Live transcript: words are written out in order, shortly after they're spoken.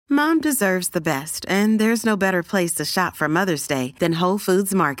Mom deserves the best, and there's no better place to shop for Mother's Day than Whole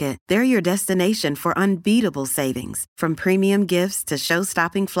Foods Market. They're your destination for unbeatable savings, from premium gifts to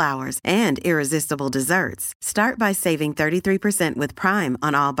show-stopping flowers and irresistible desserts. Start by saving 33% with Prime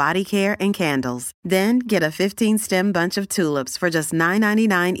on all body care and candles. Then get a 15-stem bunch of tulips for just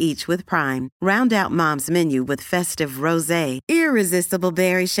 $9.99 each with Prime. Round out Mom's menu with festive rosé, irresistible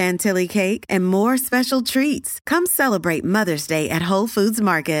berry chantilly cake, and more special treats. Come celebrate Mother's Day at Whole Foods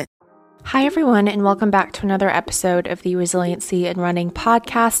Market. Hi, everyone, and welcome back to another episode of the Resiliency in Running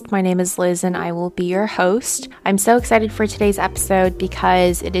podcast. My name is Liz, and I will be your host. I'm so excited for today's episode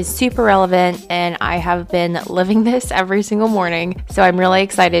because it is super relevant, and I have been living this every single morning. So I'm really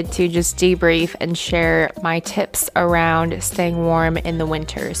excited to just debrief and share my tips around staying warm in the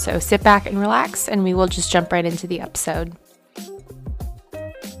winter. So sit back and relax, and we will just jump right into the episode.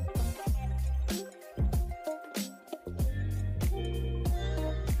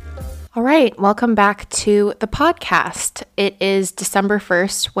 All right, welcome back to the podcast. It is December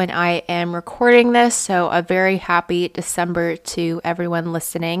 1st when I am recording this, so a very happy December to everyone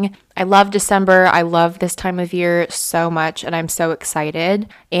listening. I love December. I love this time of year so much, and I'm so excited.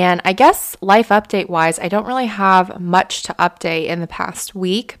 And I guess life update wise, I don't really have much to update in the past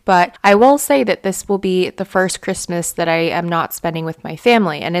week, but I will say that this will be the first Christmas that I am not spending with my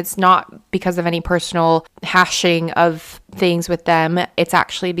family. And it's not because of any personal hashing of things with them. It's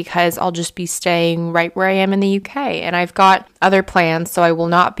actually because I'll just be staying right where I am in the UK. And I've got other plans, so I will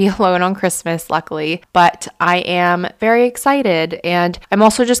not be alone on Christmas, luckily. But I am very excited. And I'm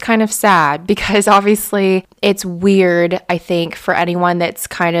also just kind of sad because obviously it's weird, I think, for anyone that's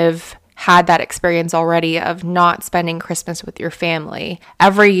kind of had that experience already of not spending Christmas with your family.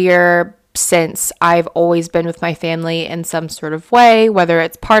 Every year since, I've always been with my family in some sort of way, whether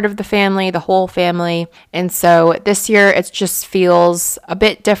it's part of the family, the whole family. And so this year it just feels a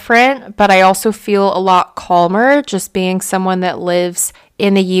bit different, but I also feel a lot calmer just being someone that lives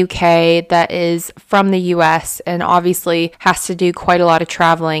in the UK that is from the US and obviously has to do quite a lot of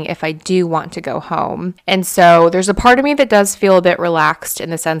traveling if I do want to go home. And so there's a part of me that does feel a bit relaxed in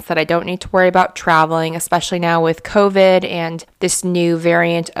the sense that I don't need to worry about traveling, especially now with COVID and this new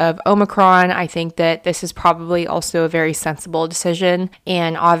variant of Omicron. I think that this is probably also a very sensible decision.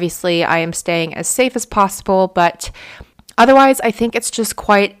 And obviously I am staying as safe as possible, but otherwise, I think it's just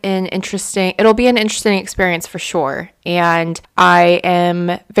it'll be an interesting experience for sure. And I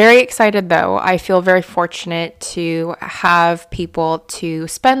am very excited though. I feel very fortunate to have people to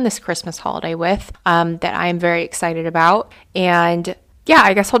spend this Christmas holiday with that I'm very excited about. And yeah,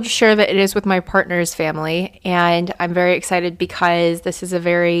 I guess I'll just share that it is with my partner's family. And I'm very excited because this is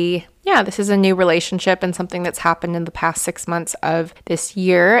a new relationship and something that's happened in the past 6 months of this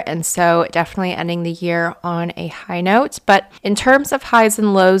year. And so definitely ending the year on a high note. But in terms of highs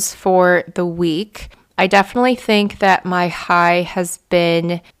and lows for the week, I definitely think that my high has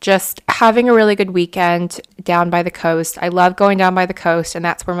been just having a really good weekend down by the coast. I love going down by the coast, and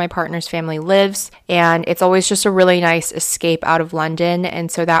that's where my partner's family lives. And it's always just a really nice escape out of London.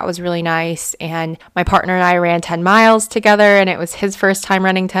 And so that was really nice. And my partner and I ran 10 miles together, and it was his first time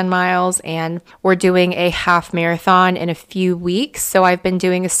running 10 miles. And we're doing a half marathon in a few weeks. So I've been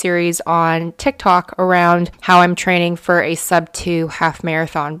doing a series on TikTok around how I'm training for a sub-2 half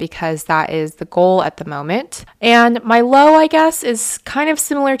marathon because that is the goal at the moment. And my low, I guess, is kind of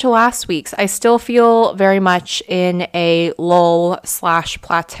similar to last week's. I still feel very much in a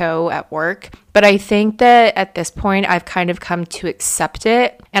lull/plateau at work, but I think that at this point I've kind of come to accept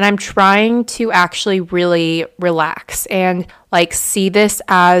it, and I'm trying to actually really relax and see this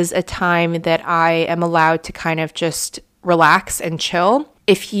as a time that I am allowed to kind of just relax and chill.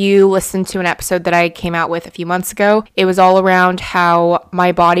 If you listen to an episode that I came out with a few months ago, it was all around how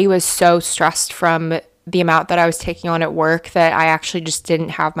my body was so stressed from the amount that I was taking on at work that I actually just didn't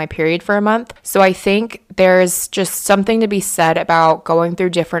have my period for a month. So I think there's just something to be said about going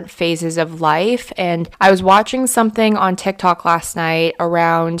through different phases of life. And I was watching something on TikTok last night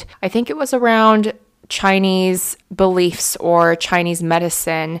around, I think it was around Chinese beliefs or Chinese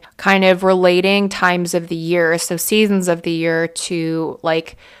medicine, kind of relating times of the year, so seasons of the year, to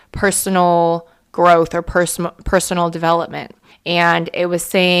personal growth or personal development. And it was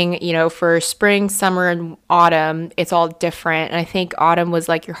saying, for spring, summer, and autumn, it's all different. And I think autumn was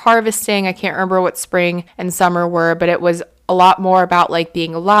you're harvesting. I can't remember what spring and summer were, but it was a lot more about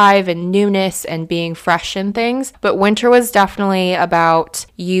being alive and newness and being fresh and things. But winter was definitely about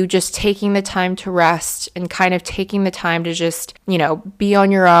you just taking the time to rest and kind of taking the time to just, be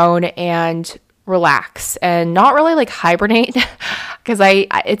on your own and relax and not really hibernate because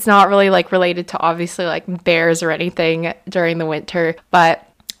it's not really related to obviously bears or anything during the winter, but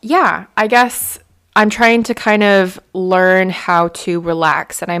yeah, I guess I'm trying to kind of learn how to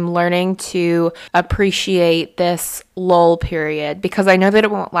relax, and I'm learning to appreciate this lull period because I know that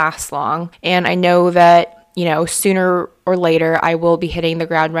it won't last long. And I know that, sooner or later I will be hitting the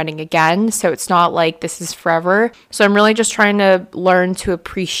ground running again. So it's not like this is forever. So I'm really just trying to learn to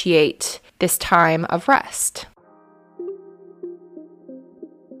appreciate this time of rest.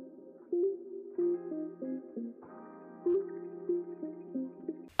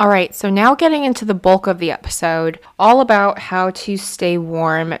 All right, so now getting into the bulk of the episode, all about how to stay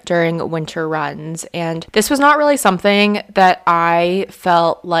warm during winter runs. And this was not really something that I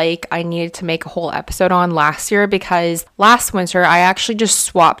felt like I needed to make a whole episode on last year, because last winter I actually just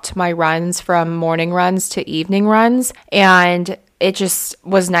swapped my runs from morning runs to evening runs. And it just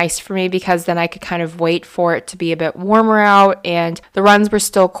was nice for me because then I could kind of wait for it to be a bit warmer out, and the runs were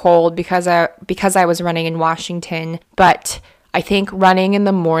still cold because I was running in Washington. But I think running in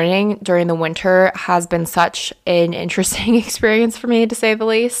the morning during the winter has been such an interesting experience for me, to say the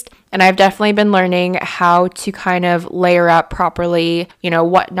least. And I've definitely been learning how to kind of layer up properly,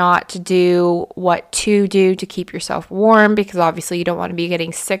 what not to do, what to do to keep yourself warm, because obviously you don't want to be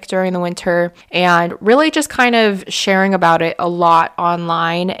getting sick during the winter, and really just kind of sharing about it a lot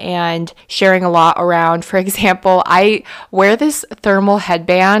online and sharing a lot around. For example, I wear this thermal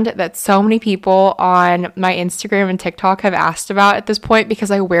headband that so many people on my Instagram and TikTok have asked about at this point,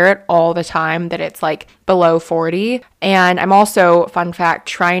 because I wear it all the time, that it's like below 40. And I'm also, fun fact,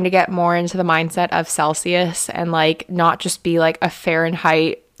 trying to get more into the mindset of Celsius and like not just be like a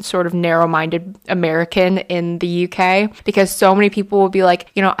Fahrenheit sort of narrow-minded American in the UK, because so many people will be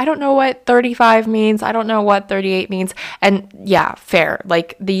like, I don't know what 35 means, I don't know what 38 means. And yeah, fair.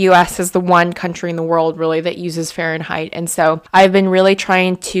 Like the US is the one country in the world really that uses Fahrenheit. And so I've been really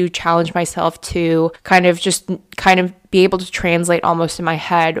trying to challenge myself to kind of be able to translate almost in my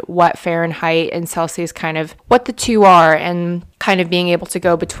head what Fahrenheit and Celsius what the two are, and kind of being able to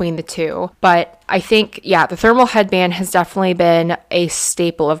go between the two. But I think, the thermal headband has definitely been a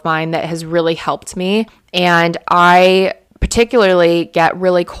staple of mine that has really helped me. And I particularly get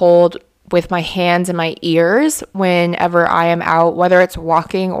really cold with my hands and my ears whenever I am out, whether it's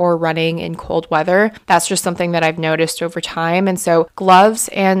walking or running in cold weather. That's just something that I've noticed over time. And so gloves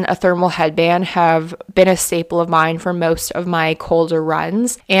and a thermal headband have been a staple of mine for most of my colder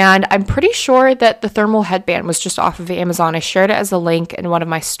runs. And I'm pretty sure that the thermal headband was just off of Amazon. I shared it as a link in one of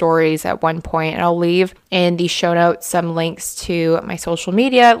my stories at one point, and I'll leave in the show notes some links to my social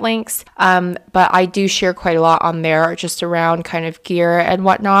media links. But I do share quite a lot on there just around kind of gear and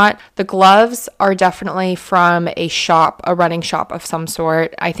whatnot. The gloves are definitely from a running shop of some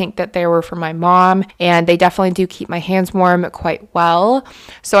sort. I think that they were from my mom, and they definitely do keep my hands warm quite well.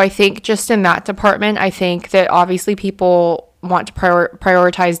 So I think just in that department, I think that obviously people want to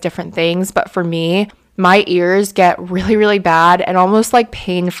prioritize different things, but for me, my ears get really, really bad and almost like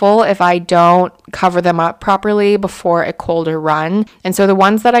painful if I don't cover them up properly before a colder run. And so the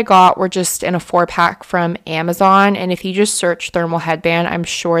ones that I got were just in a 4-pack from Amazon. And if you just search thermal headband, I'm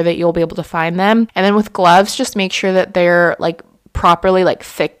sure that you'll be able to find them. And then with gloves, just make sure that they're like properly like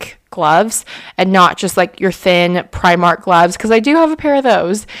thick gloves and not just like your thin Primark gloves, because I do have a pair of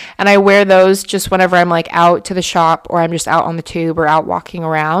those and I wear those just whenever I'm like out to the shop or I'm just out on the tube or out walking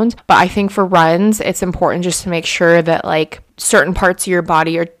around. But I think for runs, it's important just to make sure that like certain parts of your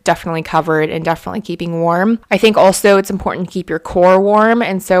body are definitely covered and definitely keeping warm. I think also it's important to keep your core warm.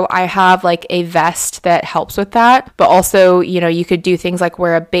 And so I have like a vest that helps with that. But also, you could do things like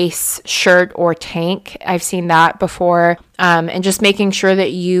wear a base shirt or tank. I've seen that before. And just making sure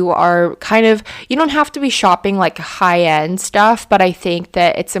that you are you don't have to be shopping like high-end stuff, but I think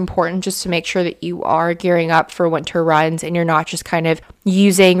that it's important just to make sure that you are gearing up for winter runs and you're not just kind of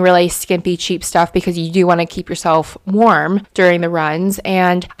using really skimpy, cheap stuff, because you do want to keep yourself warm during the runs.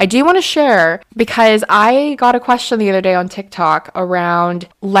 And I do want to share, because I got a question the other day on TikTok around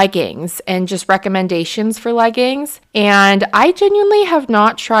leggings and just recommendations for leggings. And I genuinely have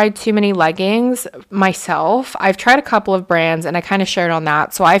not tried too many leggings myself. I've tried a couple of brands and I kind of shared on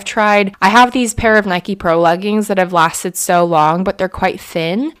that. So I have these pair of Nike Pro leggings that have lasted so long, but they're quite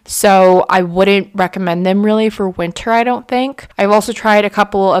thin. So I wouldn't recommend them really for winter, I don't think. I've also tried a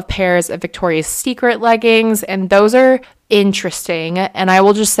couple of pairs of Victoria's Secret leggings, and those are interesting. And I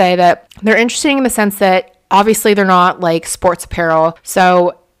will just say that they're interesting in the sense that obviously they're not like sports apparel.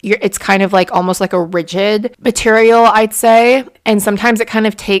 So it's kind of like almost like a rigid material, I'd say. And sometimes it kind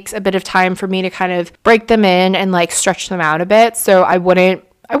of takes a bit of time for me to kind of break them in and like stretch them out a bit. So I wouldn't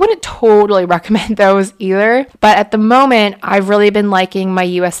totally recommend those either. But at the moment, I've really been liking my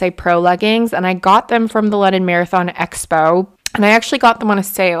USA Pro leggings, and I got them from the London Marathon Expo. and I actually got them on a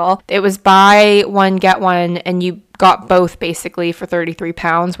sale. It was buy one, get one, and you got both basically for 33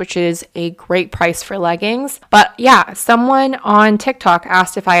 pounds, which is a great price for leggings. But yeah, someone on TikTok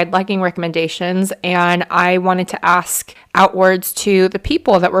asked if I had legging recommendations, and I wanted to ask outwards to the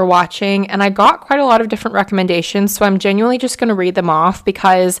people that were watching, and I got quite a lot of different recommendations. So I'm genuinely just going to read them off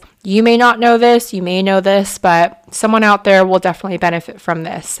because you may not know this, you may know this, but someone out there will definitely benefit from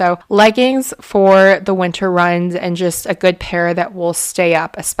this. So leggings for the winter runs and just a good pair that will stay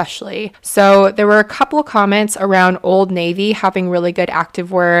up especially. So there were a couple of comments around Old Navy having really good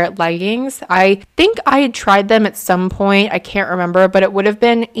activewear leggings. I think I had tried them at some point. I can't remember, but it would have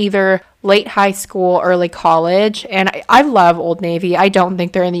been either late high school, early college. And I love Old Navy. I don't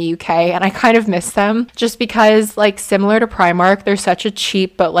think they're in the UK, and I kind of miss them just because, like, similar to Primark, they're such a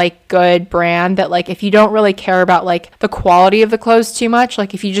cheap but like good brand that, like, if you don't really care about like the quality of the clothes too much,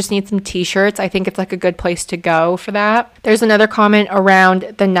 like if you just need some t-shirts, I think it's like a good place to go for that. There's another comment around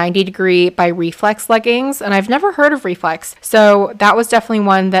the 90 Degree by Reflex leggings, and I've never heard of Reflex, so that was definitely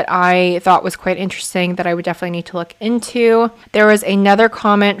one that I thought was quite interesting that I would definitely need to look into. There was another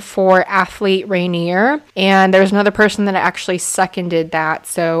comment for Athlete Rainier, and there's another person that actually seconded that,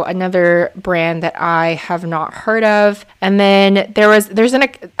 so another brand that I have not heard of. And then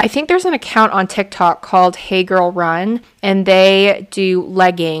I think there's an account on TikTok called Hey Girl Run, and they do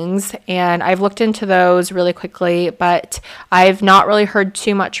leggings, and I've looked into those really quickly, but I've not really heard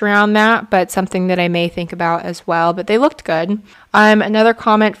too much around that, but something that I may think about as well. But they looked good. Another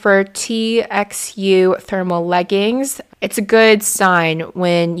comment for TXU thermal leggings. It's a good sign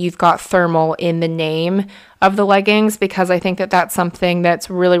when you've got thermal in the name of the leggings, because I think that that's something that's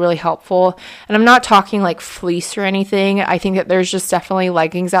really, really helpful. And I'm not talking like fleece or anything. I think that there's just definitely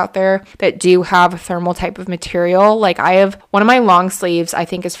leggings out there that do have a thermal type of material. Like I have one of my long sleeves, I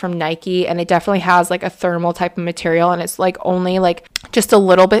think is from Nike, and it definitely has like a thermal type of material, and it's like only like just a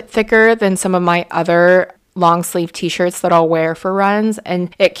little bit thicker than some of my other long sleeve t-shirts that I'll wear for runs,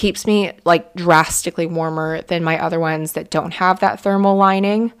 and it keeps me like drastically warmer than my other ones that don't have that thermal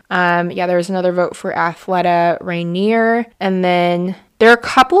lining. There's another vote for Athleta Rainier, and then there are a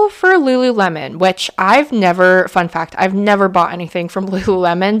couple for Lululemon, which fun fact, I've never bought anything from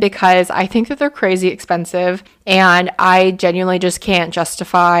Lululemon because I think that they're crazy expensive, and I genuinely just can't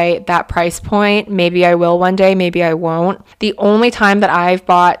justify that price point. Maybe I will one day, maybe I won't. The only time that I've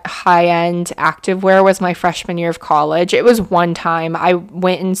bought high-end activewear was my freshman year of college. It was one time. I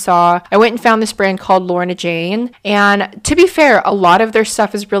went and found this brand called Lorna Jane, and to be fair, a lot of their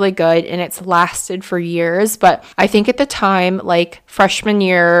stuff is really good and it's lasted for years, but I think at the time, like freshman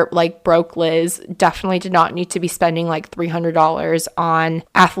year, like broke Liz definitely did not need to be spending like $300 on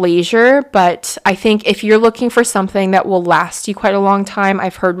athleisure. But I think if you're looking for something that will last you quite a long time,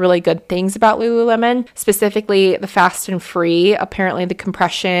 I've heard really good things about Lululemon, specifically the Fast and Free. Apparently the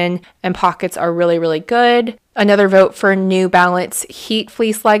compression and pockets are really, really good. Another vote for New Balance Heat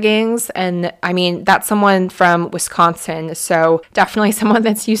Fleece leggings, and I mean, that's someone from Wisconsin, so definitely someone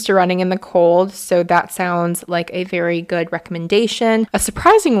that's used to running in the cold, so that sounds like a very good recommendation. A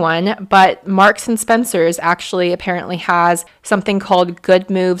surprising one, but Marks and Spencer's actually apparently has something called Good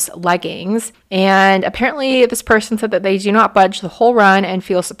Moves leggings, and apparently this person said that they do not budge the whole run and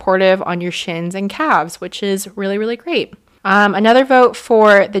feel supportive on your shins and calves, which is really, really great. Another vote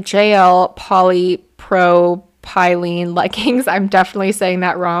for the JL polypropylene leggings. I'm definitely saying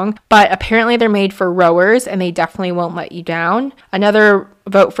that wrong, but apparently they're made for rowers and they definitely won't let you down. Another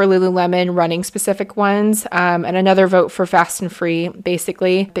vote for Lululemon running specific ones, and another vote for Fast and Free,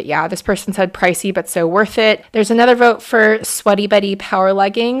 basically. But yeah, this person said pricey but so worth it. There's another vote for Sweaty Betty power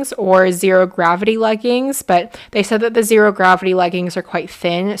leggings or zero gravity leggings, but they said that the zero gravity leggings are quite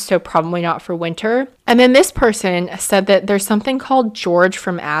thin, so probably not for winter. And then this person said that there's something called George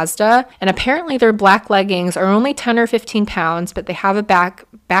from Asda, and apparently their black leggings are only 10 or 15 pounds, but they have a back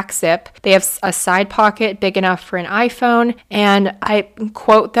zip. They have a side pocket big enough for an iPhone, and I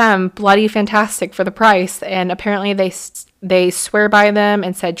quote them, bloody fantastic for the price. And apparently they swear by them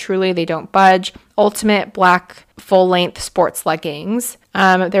and said truly they don't budge. Ultimate black full-length sports leggings.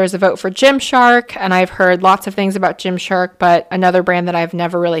 There's a vote for Gymshark, and I've heard lots of things about Gymshark, but another brand that I've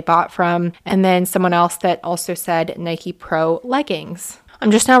never really bought from. And then someone else that also said Nike Pro leggings. I'm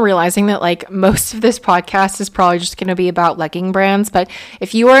just now realizing that like most of this podcast is probably just going to be about legging brands, but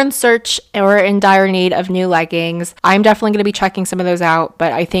if you are in search or in dire need of new leggings, I'm definitely going to be checking some of those out.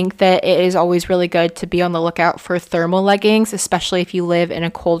 But I think that it is always really good to be on the lookout for thermal leggings, especially if you live in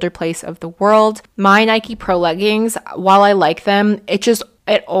a colder place of the world. My Nike Pro leggings, while I like them, it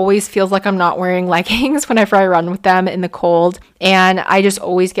it always feels like I'm not wearing leggings whenever I run with them in the cold. And I just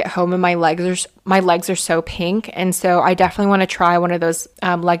always get home and my legs are so pink. And so I definitely want to try one of those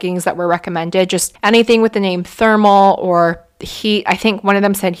leggings that were recommended. Just anything with the name thermal or heat. I think one of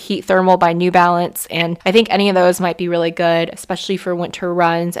them said heat thermal by New Balance, and I think any of those might be really good, especially for winter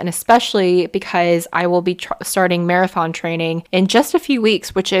runs, and especially because I will be starting marathon training in just a few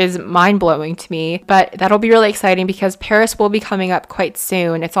weeks, which is mind-blowing to me. But that'll be really exciting because Paris will be coming up quite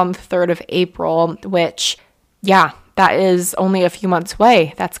soon. It's on the 3rd of April, which, yeah, that is only a few months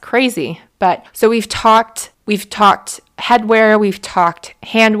away. That's crazy. But so we've talked headwear, we've talked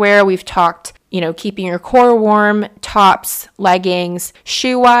handwear, we've talked keeping your core warm, tops, leggings.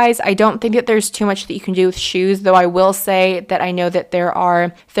 Shoe-wise, I don't think that there's too much that you can do with shoes, though I will say that I know that there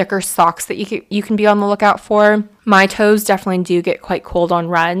are thicker socks that you can be on the lookout for. My toes definitely do get quite cold on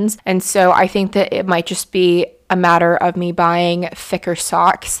runs, and so I think that it might just be a matter of me buying thicker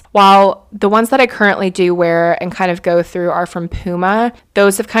socks. While the ones that I currently do wear and kind of go through are from Puma,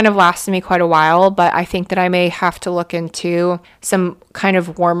 those have kind of lasted me quite a while, but I think that I may have to look into some kind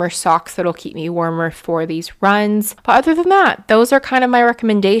of warmer socks that'll keep me warmer for these runs. But other than that, those are kind of my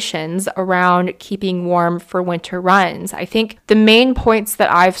recommendations around keeping warm for winter runs. I think the main points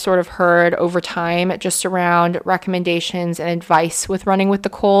that I've sort of heard over time just around recommendations and advice with running with the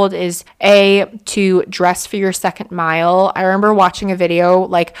cold is to dress for your second mile. I remember watching a video,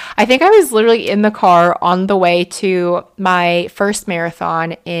 I think I was literally in the car on the way to my first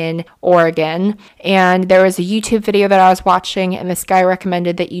marathon in Oregon, and there was a YouTube video that I was watching, and this guy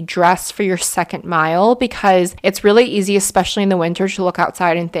recommended that you dress for your second mile because it's really easy, especially in the winter, to look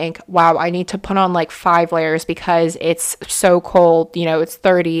outside and think, wow, I need to put on 5 layers because it's so cold. It's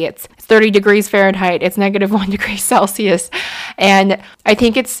 30 degrees Fahrenheit, it's -1 degree Celsius. And I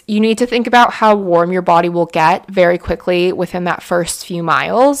think you need to think about how warm your body will get very quickly within that first few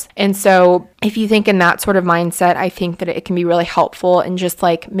miles. And so if you think in that sort of mindset, I think that it can be really helpful in just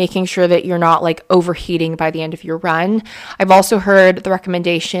making sure that you're not overheating by the end of your run. I've also heard the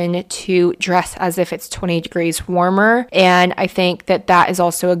recommendation to dress as if it's 20 degrees warmer. And I think that that is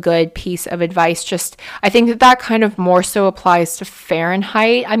also a good piece of advice. I think that kind of more so applies to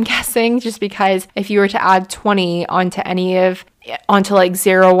Fahrenheit, I'm guessing, just because if you were to add 20 onto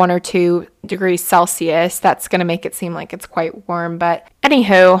 0, 1, or 2 degrees Celsius, that's going to make it seem like it's quite warm. But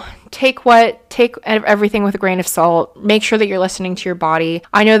anywho, take everything with a grain of salt. Make sure that you're listening to your body.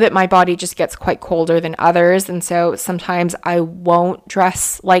 I know that my body just gets quite colder than others, and so sometimes I won't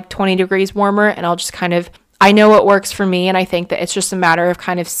dress 20 degrees warmer, and I'll just I know what works for me, and I think that it's just a matter of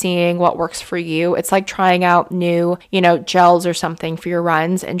kind of seeing what works for you. It's like trying out new, gels or something for your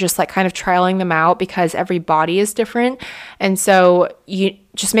runs and just kind of trialing them out because every body is different. And so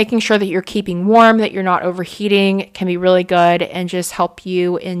just making sure that you're keeping warm, that you're not overheating can be really good and just help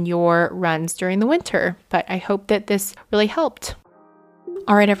you in your runs during the winter. But I hope that this really helped.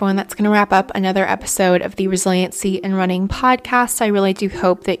 All right, everyone, that's going to wrap up another episode of the Resiliency in Running podcast. I really do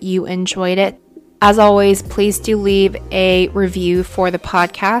hope that you enjoyed it. As always, please do leave a review for the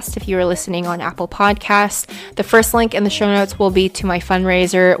podcast if you are listening on Apple Podcasts. The first link in the show notes will be to my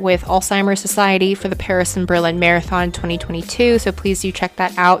fundraiser with Alzheimer's Society for the Paris and Berlin Marathon 2022, so please do check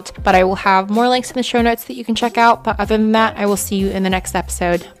that out. But I will have more links in the show notes that you can check out. But other than that, I will see you in the next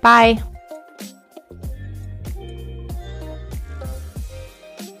episode. Bye!